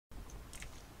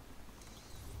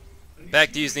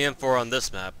Back to use the M4 on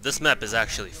this map. This map is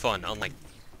actually fun, unlike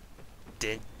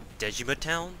Dejima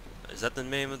Town? Is that the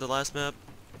name of the last map?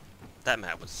 That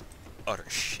map was utter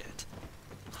shit.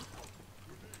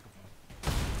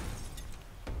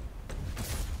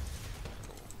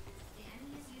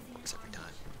 Works every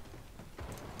time.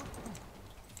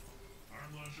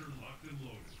 Arm launcher locked and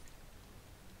loaded.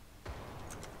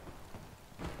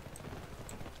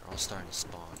 They're all starting to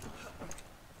spawn.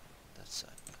 That's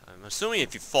I'm assuming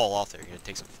if you fall off there, you're gonna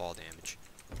take some fall damage.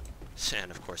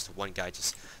 And of course, the one guy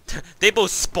just... they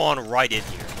both spawn right in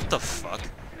here. What the fuck?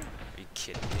 Are you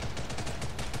kidding me?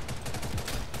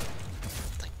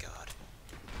 Thank God.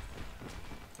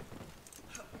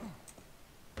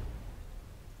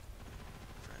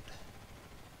 Friend.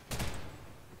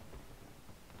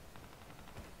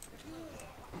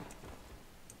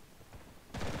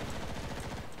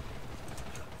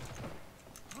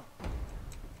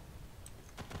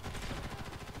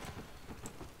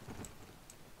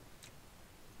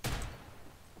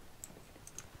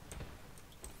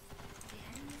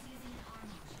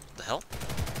 The hell?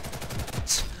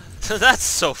 That's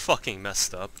so fucking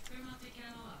messed up.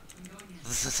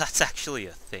 That's actually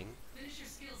a thing.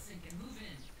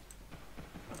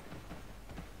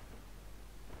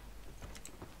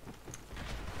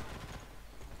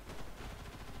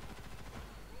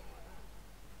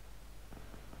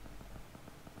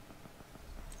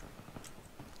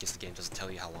 Guess the game doesn't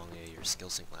tell you how long your skill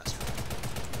sync lasts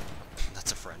for.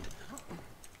 That's a friend.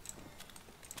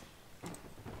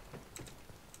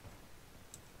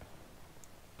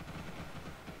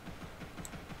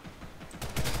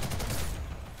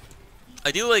 I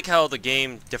do like how the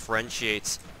game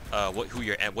differentiates what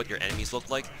your enemies look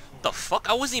like. The fuck?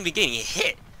 I wasn't even getting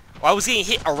hit. Or I was getting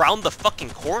hit around the fucking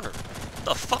corner. What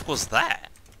the fuck was that?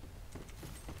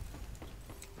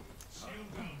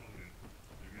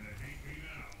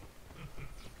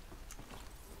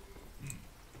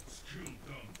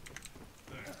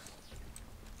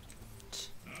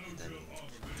 And then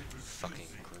fucking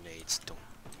grenades don't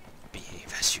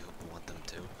behave as you want them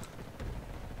to.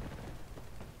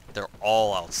 They're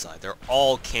all outside. They're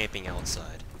all camping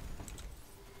outside.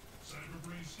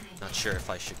 Not sure if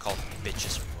I should call them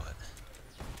bitches or what.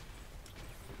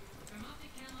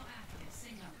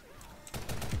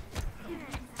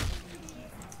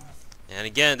 And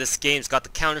again, this game's got the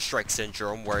Counter-Strike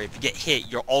syndrome, where if you get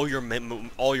hit, all your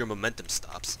momentum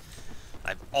stops.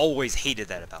 I've always hated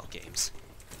that about games.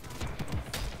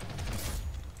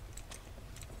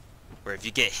 Where if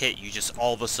you get hit, you just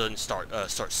all of a sudden start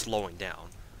slowing down.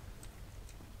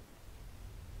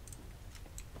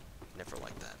 Never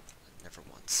like that. Never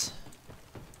once.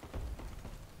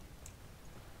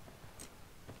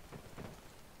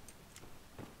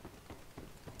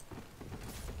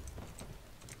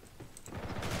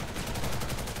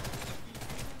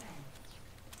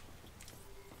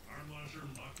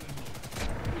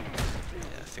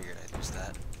 Yeah, I figured I'd use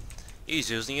that.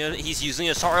 He's using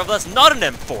a SAR that's not an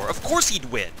M4. Of course he'd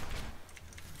win.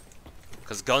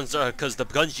 Because the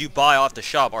guns you buy off the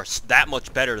shop are that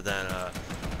much better than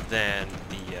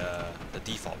the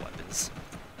default weapons.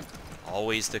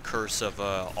 Always the curse of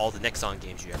all the Nexon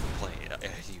games you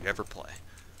ever play.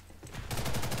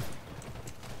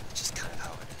 It's just kind of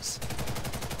how it is.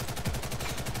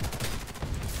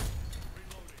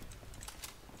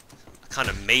 I'm kind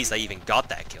of amazed I even got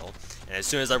that kill. And as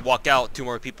soon as I walk out, 2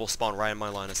 more people spawn right in my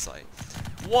line of sight.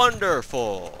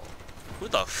 Wonderful! Who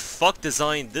the fuck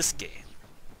designed this game?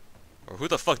 Or who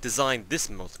the fuck designed this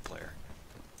multiplayer?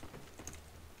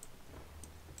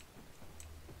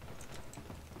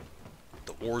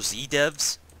 The War Z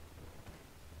devs?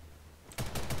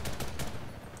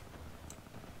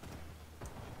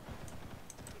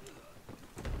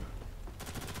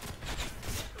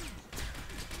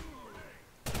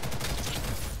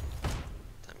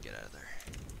 Time to get out of there.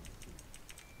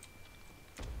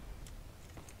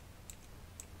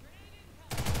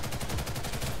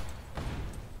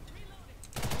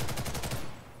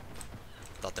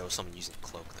 Thought there was someone using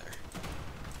cloak there.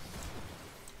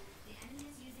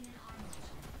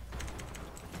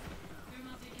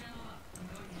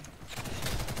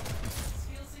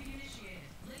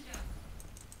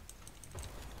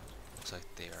 Looks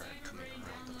like they are coming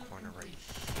around the corner right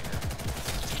here.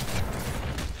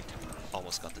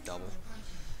 Almost got the double.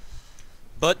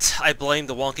 But I blame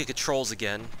the wonky controls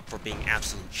again for being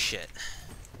absolute shit.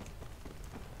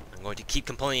 I'm going to keep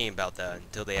complaining about that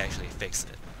until they actually fix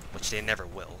it. Which they never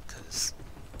will, because...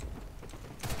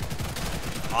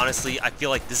 honestly, I feel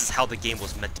like this is how the game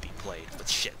was meant to be played, with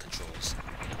shit controls.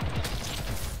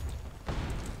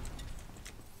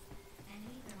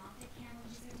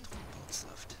 20 bullets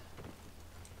left.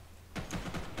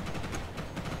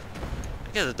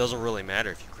 I guess it doesn't really matter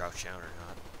if you crouch down or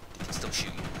not. They can still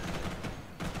shoot you.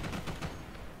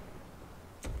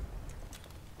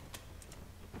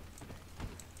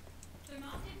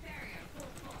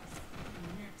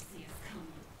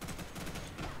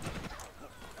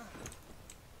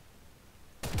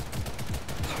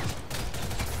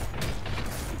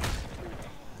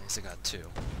 At least I got 2.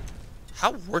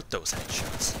 How weren't those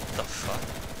headshots? What the fuck?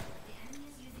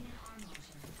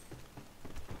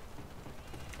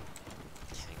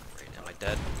 Hang right. Am I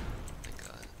dead? Thank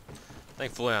God.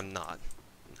 Thankfully I'm not.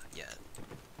 Not yet.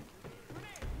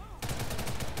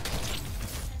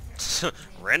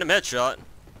 Random headshot.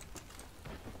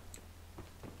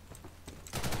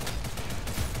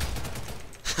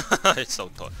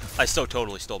 I so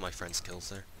totally stole my friend's kills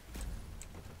there.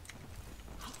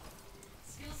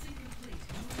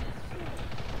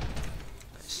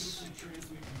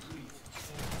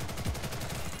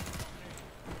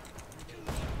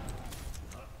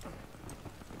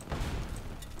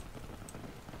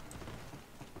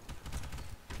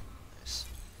 Nice. Nice.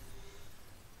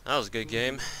 That was a good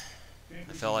game.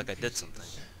 I felt like I did something.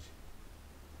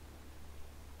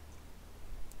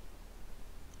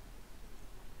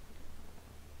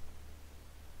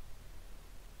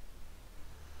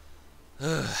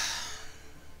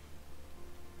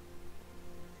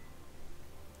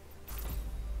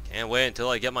 Can't wait until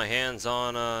I get my hands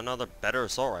on another better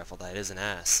assault rifle that isn't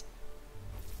ass.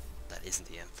 That isn't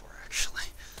the M4 actually.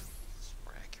 It's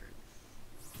more accurate.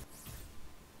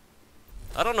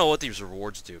 I don't know what these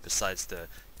rewards do besides the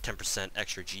 10%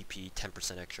 extra GP,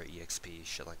 10% extra EXP,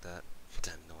 shit like that. I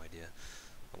have no idea.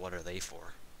 What are they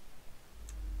for?